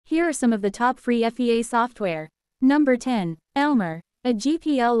Here are some of the top free FEA software. Number 10. Elmer, a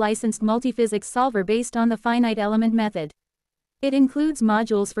GPL-licensed multiphysics solver based on the finite element method. It includes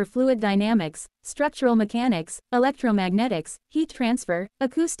modules for fluid dynamics, structural mechanics, electromagnetics, heat transfer,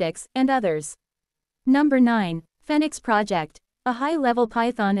 acoustics, and others. Number 9. Fenics Project, a high-level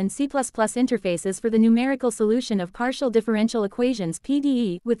Python and C++ interfaces for the numerical solution of partial differential equations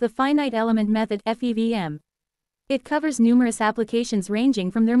 (PDE) with the finite element method (FEVM). It covers numerous applications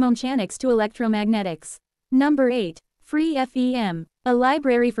ranging from thermomechanics to electromagnetics. Number 8. FreeFEM, a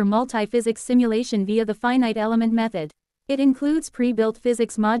library for multi-physics simulation via the finite element method. It includes pre-built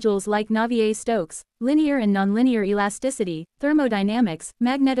physics modules like Navier-Stokes, linear and non-linear elasticity, thermodynamics,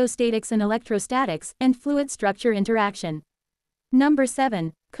 magnetostatics and electrostatics, and fluid structure interaction. Number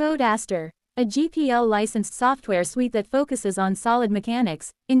 7. CodeAster, a GPL-licensed software suite that focuses on solid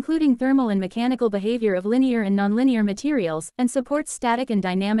mechanics, including thermal and mechanical behavior of linear and nonlinear materials, and supports static and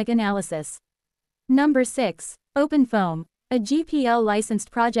dynamic analysis. Number 6. OpenFOAM, a GPL-licensed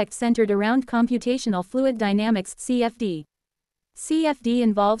project centered around computational fluid dynamics (CFD). CFD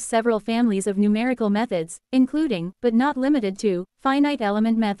involves several families of numerical methods, including, but not limited to, finite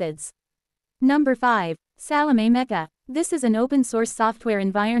element methods. Number 5. Salome-Meca. This is an open-source software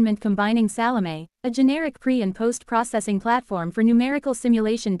environment combining Salome, a generic pre- and post-processing platform for numerical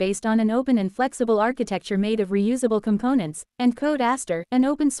simulation based on an open and flexible architecture made of reusable components, and CodeAster, an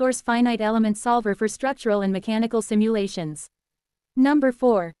open-source finite element solver for structural and mechanical simulations. Number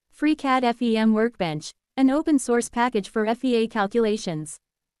 4. FreeCAD FEM Workbench, an open-source package for FEA calculations.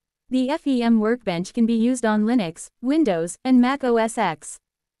 The FEM Workbench can be used on Linux, Windows, and Mac OS X.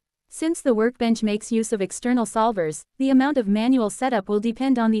 Since the workbench makes use of external solvers, the amount of manual setup will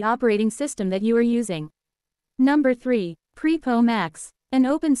depend on the operating system that you are using. Number 3. PrePoMax, an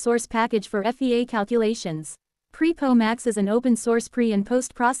open-source package for FEA calculations. PrePoMax is an open-source pre- and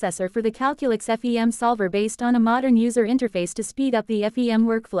post-processor for the CalculiX FEM solver based on a modern user interface to speed up the FEM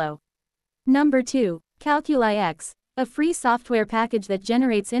workflow. Number 2. CalculiX, a free software package that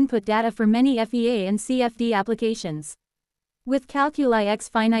generates input data for many FEA and CFD applications. With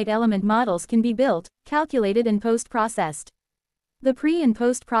CalculiX, finite element models can be built, calculated and post-processed. The pre- and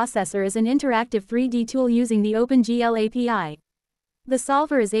post-processor is an interactive 3D tool using the OpenGL API. The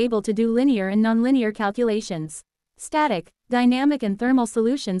solver is able to do linear and nonlinear calculations. Static, dynamic and thermal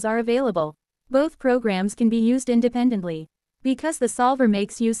solutions are available. Both programs can be used independently. Because the solver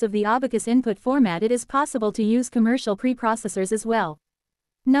makes use of the Abacus input format, it is possible to use commercial preprocessors as well.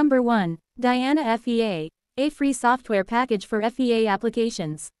 Number 1. Diana FEA, a free software package for FEA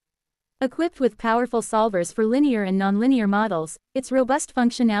applications. Equipped with powerful solvers for linear and nonlinear models, its robust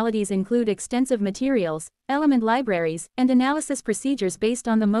functionalities include extensive materials, element libraries, and analysis procedures based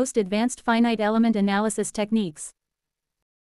on the most advanced finite element analysis techniques.